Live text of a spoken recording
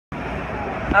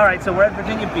All right, so we're at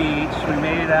Virginia Beach. We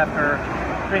made it after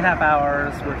 3.5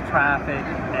 hours with traffic,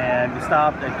 and we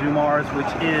stopped at Dumars,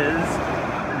 which is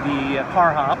the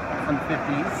car hop from the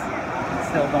 50s.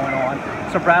 It's still going on.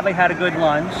 So Bradley had a good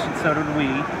lunch, and so did we.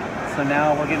 So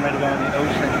now we're getting ready to go in the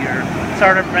ocean here.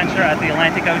 Start our adventure at the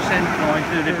Atlantic Ocean, going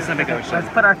to the Pacific Ocean. Let's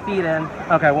put our feet in.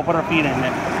 Okay, we'll put our feet in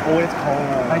it. Oh, it's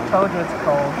cold. I told you it's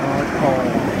cold. Oh, it's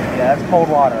cold. Yeah, it's cold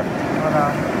water. Hold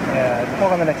on. Yeah, it's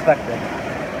colder than expected.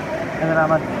 And then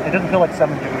it doesn't feel like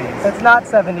 7 degrees. It's not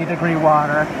 70-degree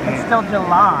water. It's still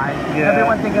July. Yeah.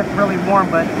 Everyone thinks it's really warm,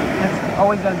 but it's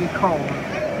always going to be cold.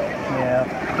 Yeah.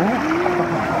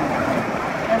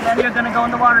 And then you're going to go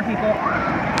in the water, people.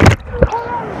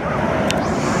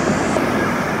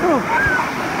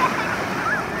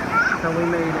 So we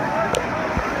made it.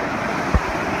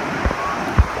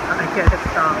 I can't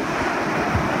stop.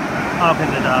 Oh, because